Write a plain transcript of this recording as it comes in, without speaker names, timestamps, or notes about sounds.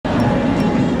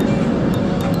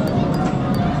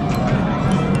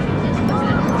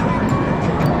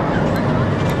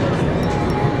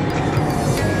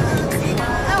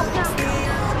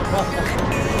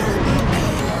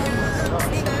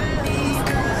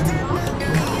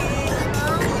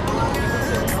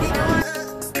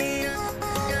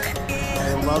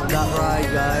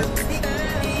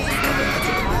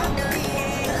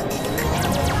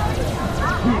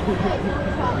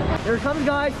Here it comes,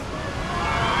 guys.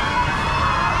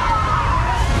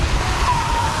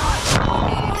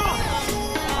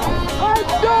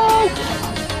 Let's go!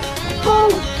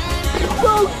 Boom!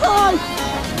 So tight!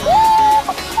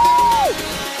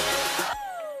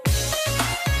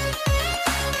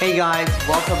 Hey guys,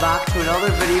 welcome back to another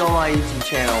video on my YouTube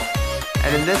channel.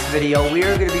 And in this video, we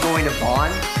are going to be going to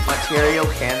Vaughan, Ontario,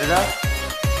 Canada.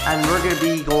 And we're going to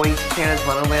be going to Canada's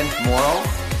Wonderland tomorrow.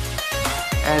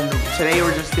 And today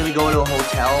we're just going to go to a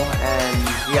hotel. And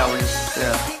yeah, we're just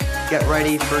going to get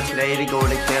ready for today to go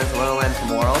to Canada's Wonderland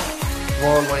tomorrow.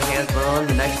 Tomorrow we're going to Canada's Wonderland.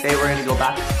 The next day we're going to go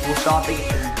back to school shopping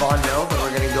in Vaughan Mills. And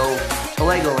we're going to go to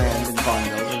Legoland in Vaughan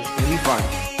Mills. And it's going to be fun.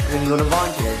 We're going to go to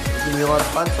Vaughan today. So it's going to be a lot of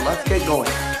fun. So let's get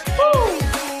going.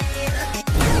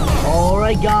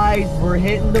 Alright guys, we're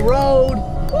hitting the road.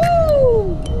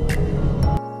 Woo!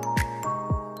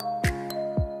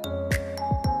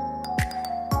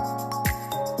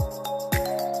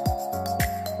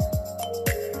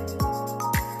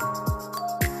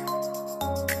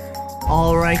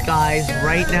 Alright guys,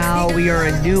 right now we are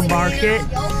in Newmarket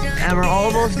and we're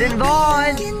almost in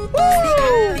Vaughan. Woo!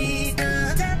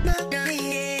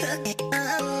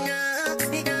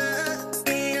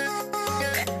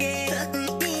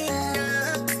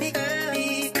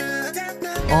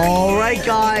 Alright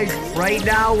guys, right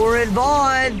now we're in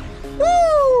Vaughan.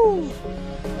 Woo!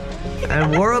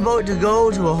 And we're about to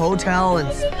go to a hotel and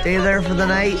stay there for the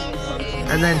night.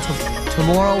 And then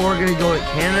tomorrow we're going to go to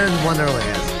Canada's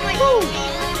Wonderland. Woo!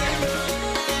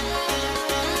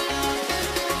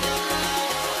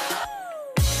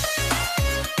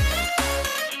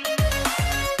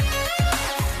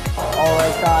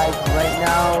 Alright guys, right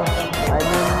now I'm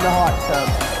in the hot tub.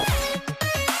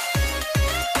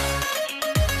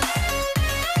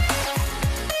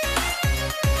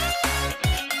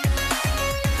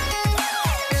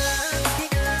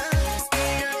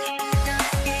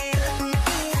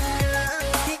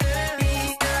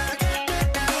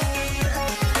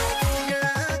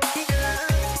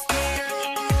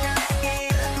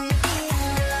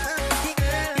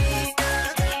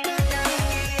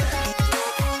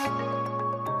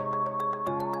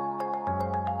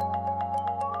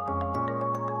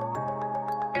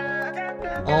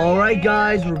 Alright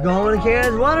guys, we're going to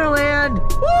Canada's Wonderland!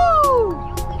 Woo!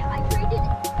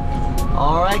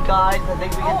 Alright guys, I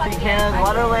think we can see Canada's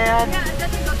Wonderland.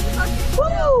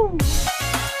 Woo!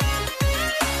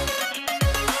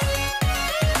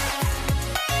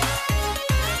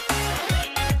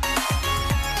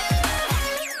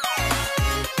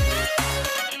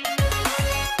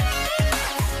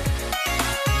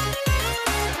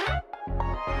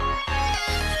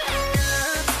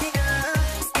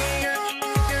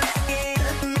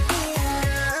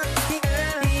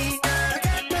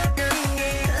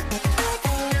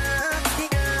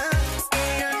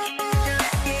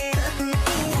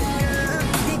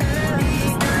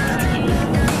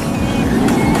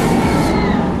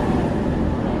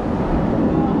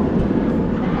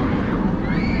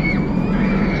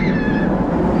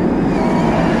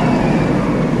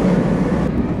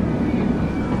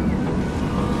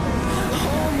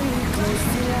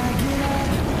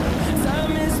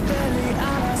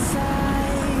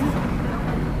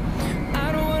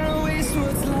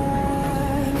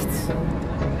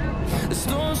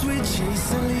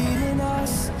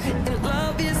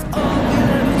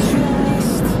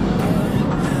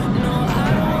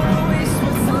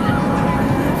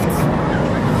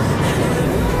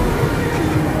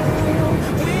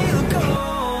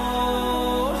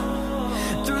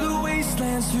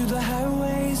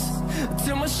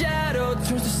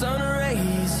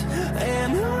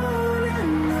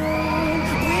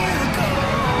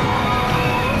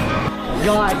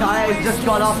 Guys, I just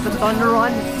got off the Thunder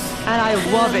Run and I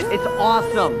love it. It's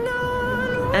awesome.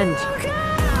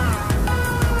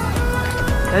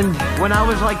 And when I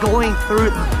was like going through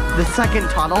the second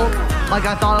tunnel, like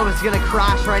I thought I was gonna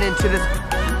crash right into this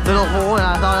little hole and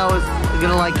I thought I was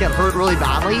gonna like get hurt really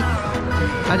badly.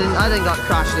 I didn't got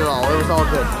crashed at all. It was all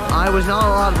good. I was not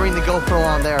allowed to bring the GoPro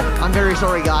on there. I'm very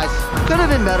sorry guys. Could have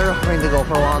been better to bring the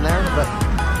GoPro on there, but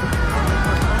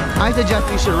I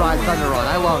suggest you should ride Thunder Run.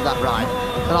 I love that ride.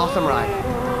 It's an awesome ride.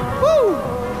 Woo!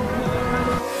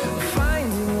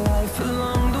 Finding life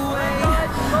along the way.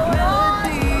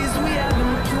 Melodies we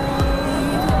haven't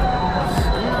played.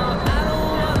 No, I don't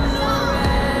want no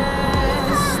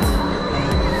rest.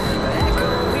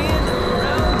 Echoing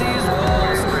around these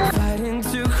walls, fighting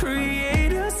to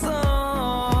create a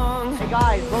song. Hey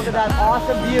guys, look at that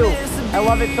awesome view. I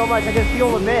love it so much. I can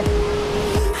feel the mist.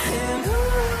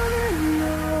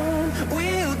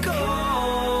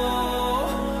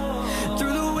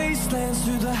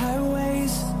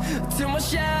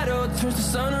 turns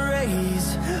to sun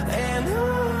rays, and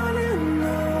on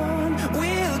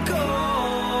we'll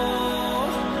go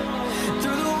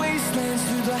through the wastelands,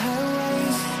 through the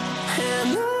highways,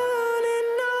 and on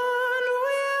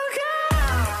we'll go.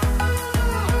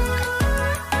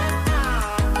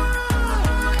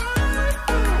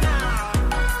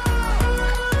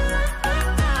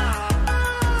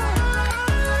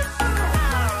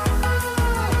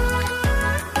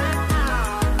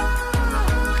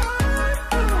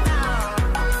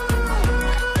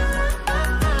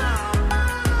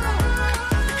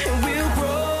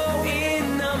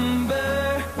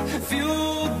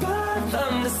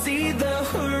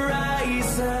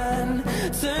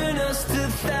 Turn us to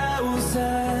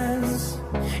thousands,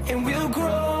 and we'll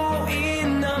grow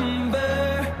in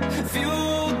number,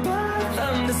 fueled by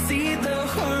them to see the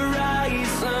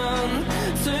horizon.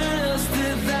 Turn us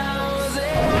to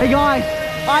thousands. Hey guys,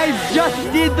 I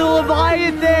just did the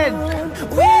Leviathan.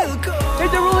 We'll go.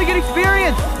 It's a really good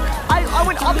experience. I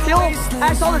went uphill,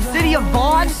 I saw the city of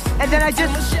Bonn, and then I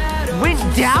just went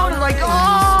down and like, oh!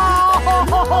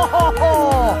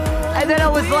 And then I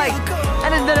was like,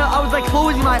 and then I was like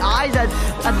closing my eyes at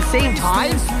the same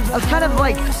time. I was kind of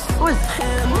like,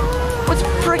 what's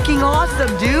freaking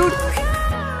awesome, dude?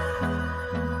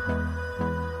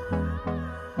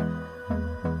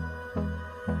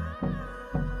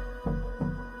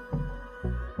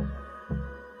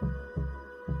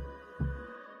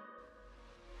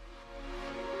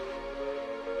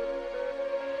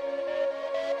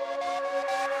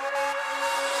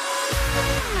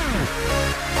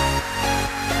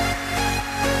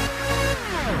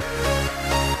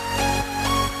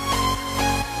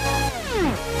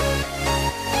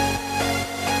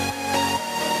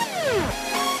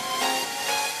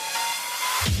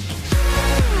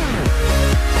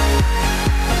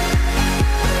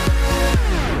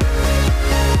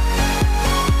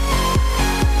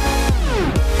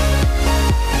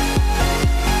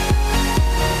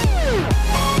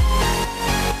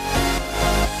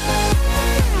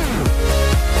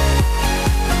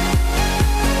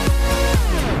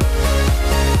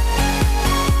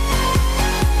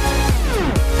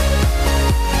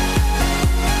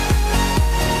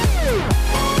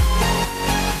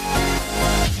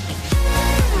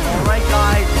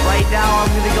 Now I'm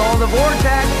gonna go on the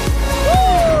vortex.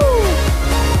 Woo!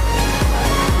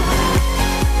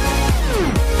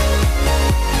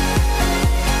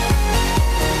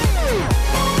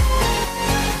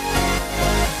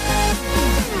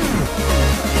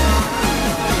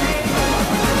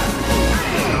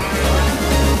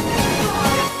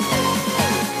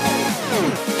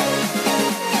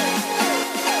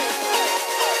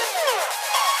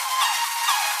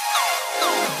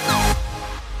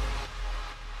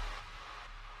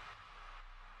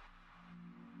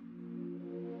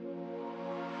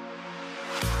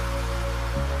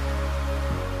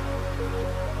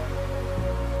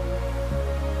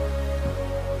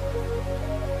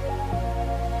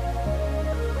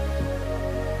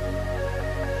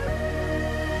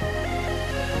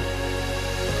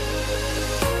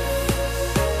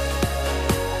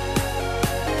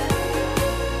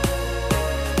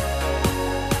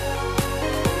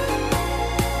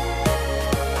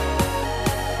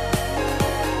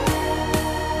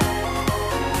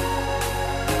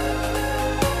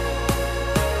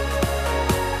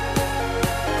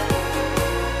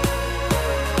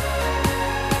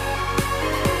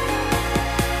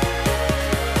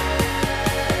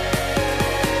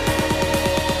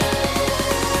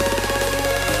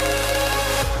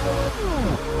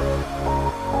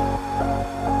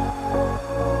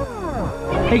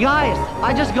 Hey guys,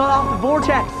 I just got off the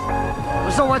vortex. It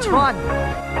was so much fun.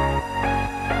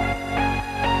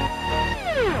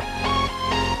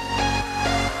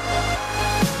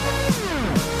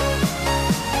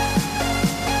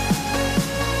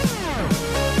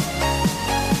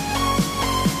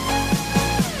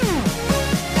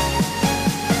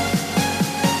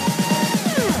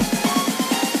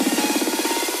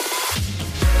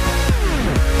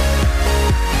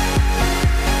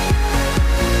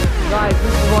 Guys,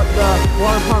 this is what the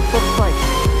water park looks like.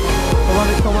 I love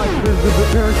it so much. There's the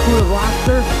Barracuda of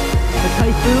Laughter, the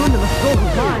Typhoon, and the Stroke of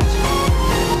Lunch,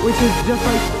 which is just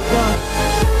like the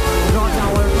drop-down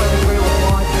water park is great with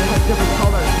watch, and it has different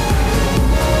colors.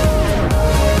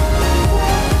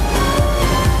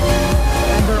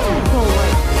 And they're also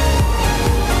like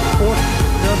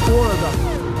there are 4 of them.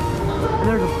 And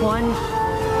there's a plunge,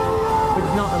 which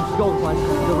is not a stroke plunge,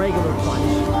 it's the regular plunge.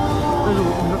 There's a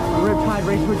Riptide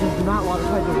race, which is not water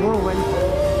tide, the Whirlwind,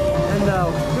 and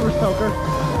Super Soaker.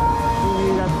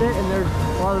 That's it, and there's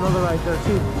a lot of other rides there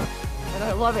too. And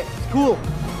I love it. It's cool.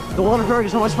 The water park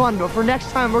is so much fun, but for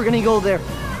next time we're gonna go there.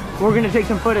 We're gonna take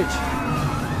some footage.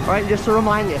 All right, just to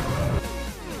remind you.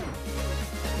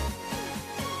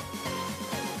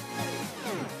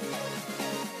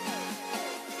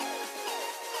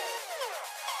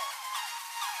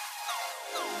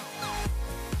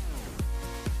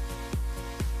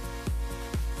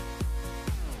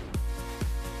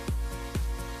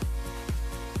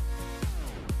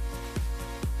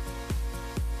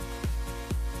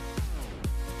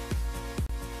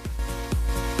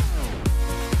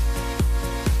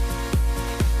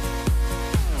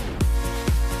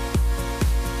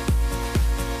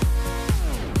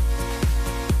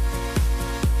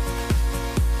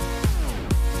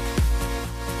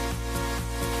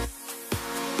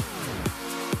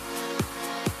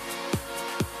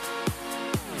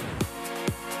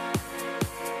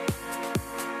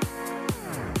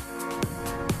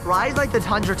 Rides like the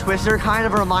Tundra Twister kind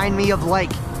of remind me of like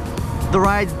the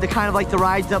rides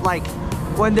that like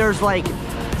when there's like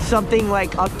something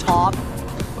like up top,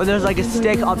 when there's like a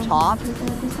stick up top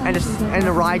and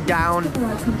a ride down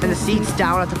and the seats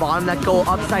down at the bottom that go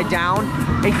upside down.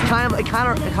 It kind of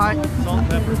salt and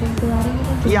pepper.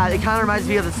 Yeah, it kind of reminds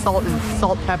me of the salt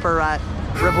and pepper at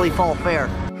Ripley Fall Fair.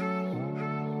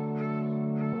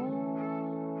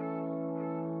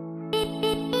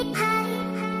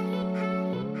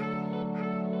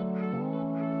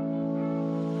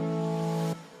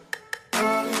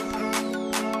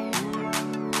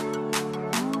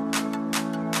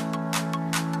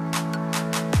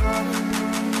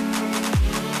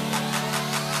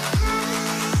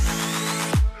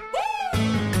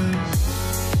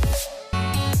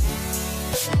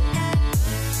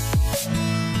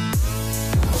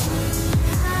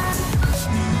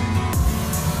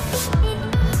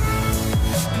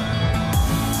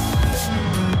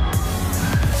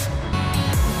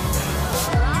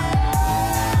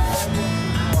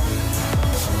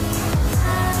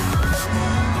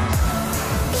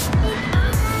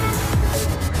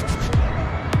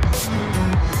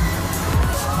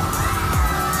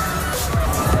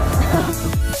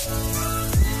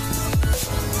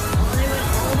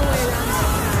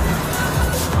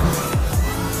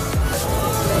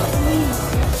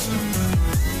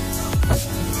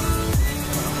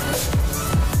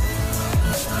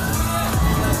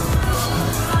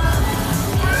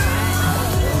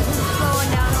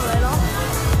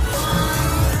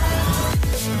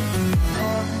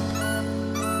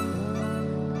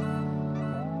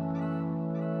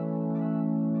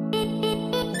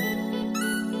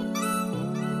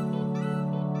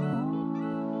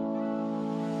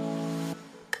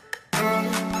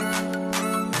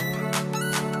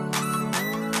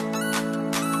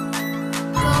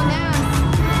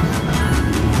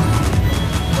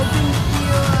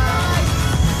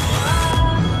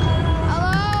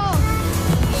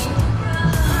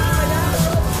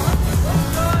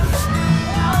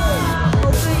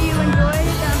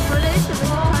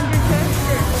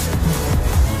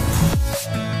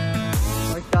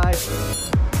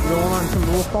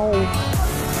 Falls. I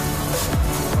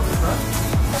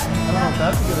don't know if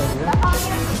that's a good idea.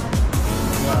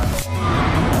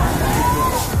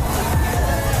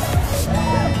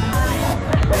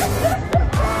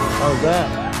 How's that?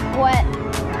 What?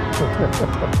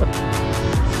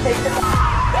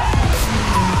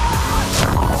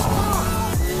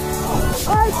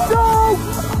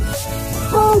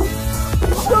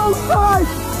 So tight!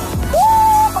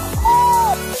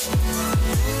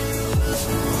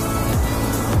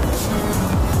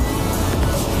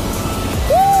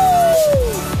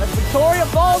 That's Victoria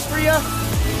Falls for you.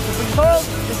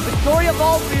 It's Victoria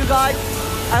Falls for you guys.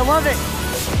 I love it.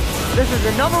 This is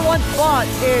the #1 spot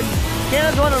in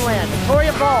Canada's Wonderland.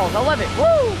 Victoria Falls. I love it.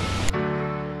 Woo!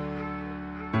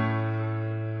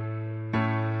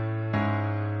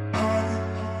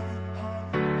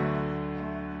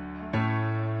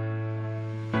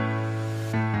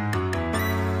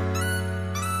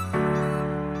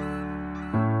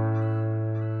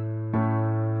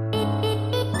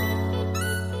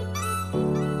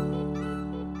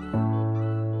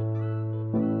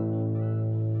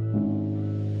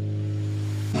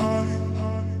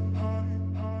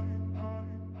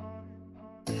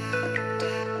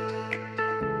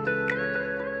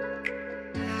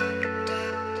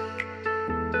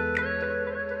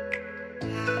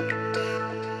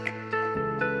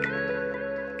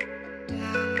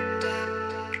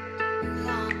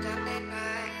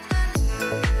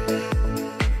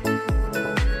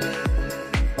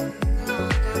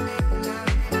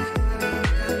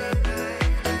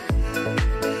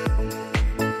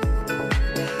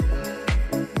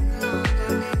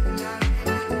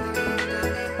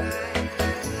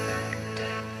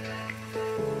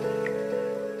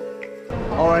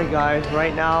 Alright guys,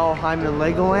 right now I'm in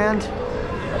Legoland.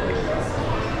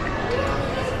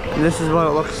 And this is what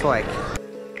it looks like.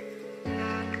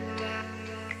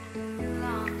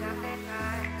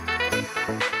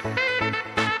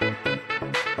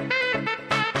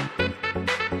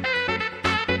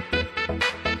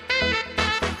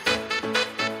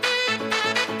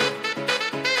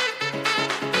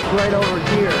 Right over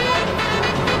here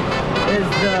is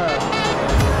the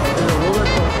roller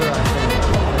coaster, I think.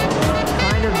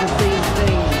 Kind of the same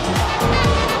thing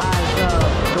as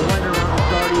the Wonderland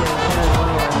Guardian and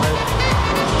Wonderland.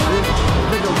 This is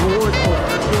like a roller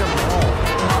coaster in a mall.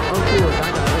 How cool is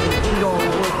that? Like an indoor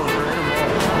roller coaster in a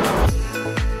mall.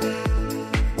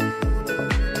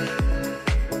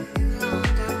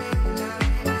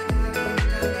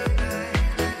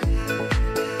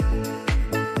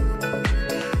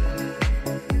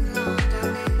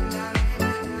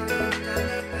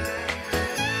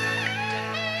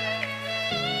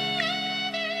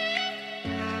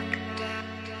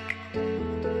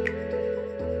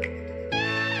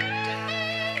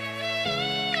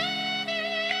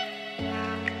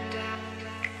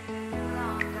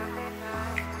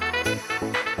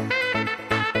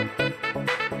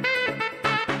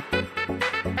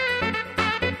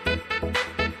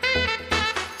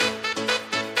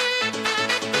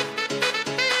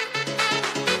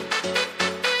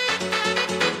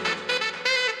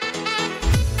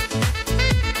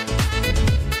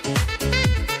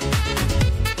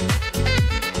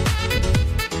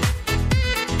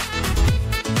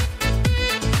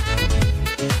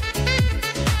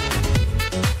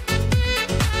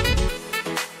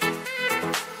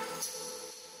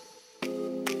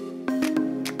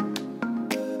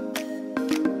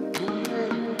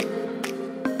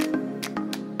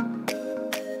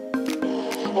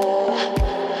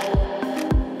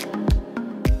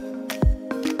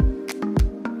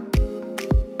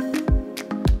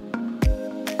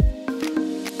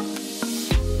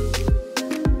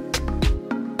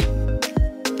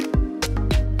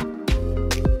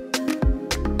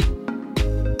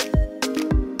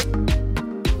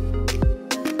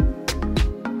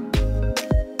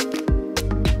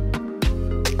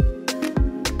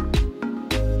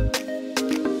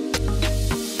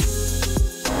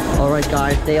 Alright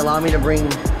guys, they allow me to bring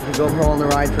the GoPro on the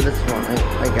ride for this one,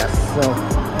 I guess. So,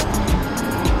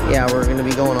 yeah, we're going to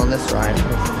be going on this ride with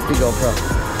the GoPro.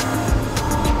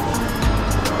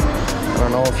 I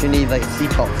don't know if you need like a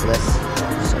seatbelt for this.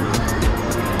 So,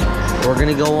 we're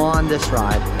going to go on this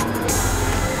ride.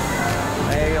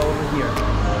 Way over here.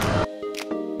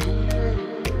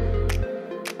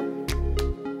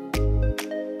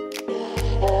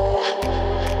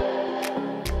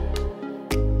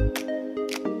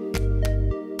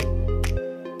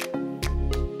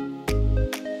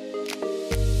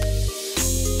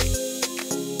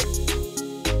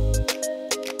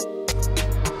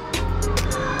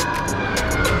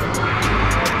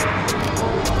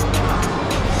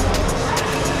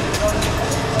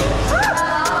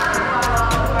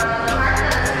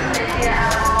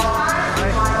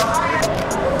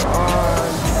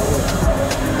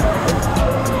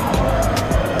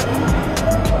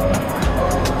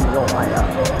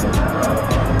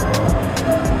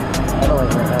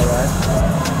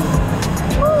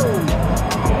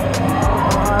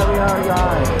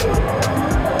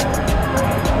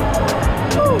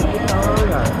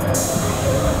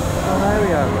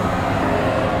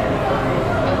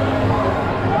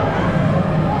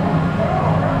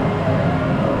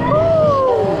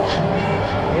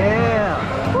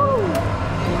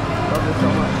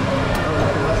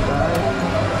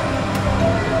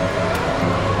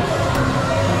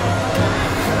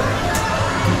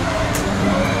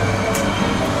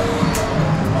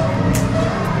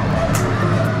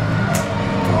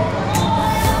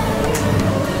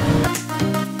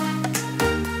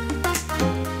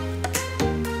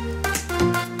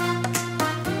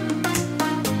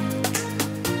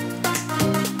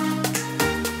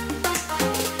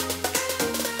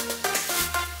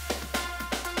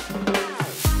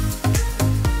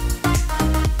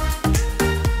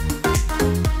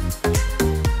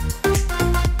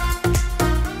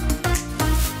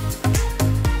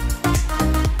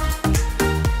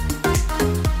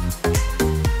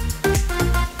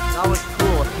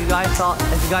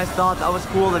 If you guys thought that was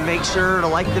cool, then make sure to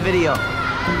like the video.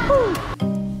 Woo!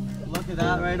 Look at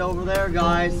that right over there,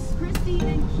 guys.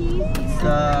 It's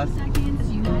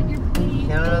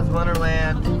Canada's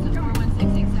Wonderland.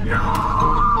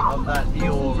 Love that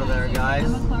view over there,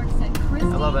 guys.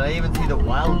 I love it. I even see the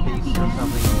wild beast or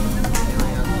something.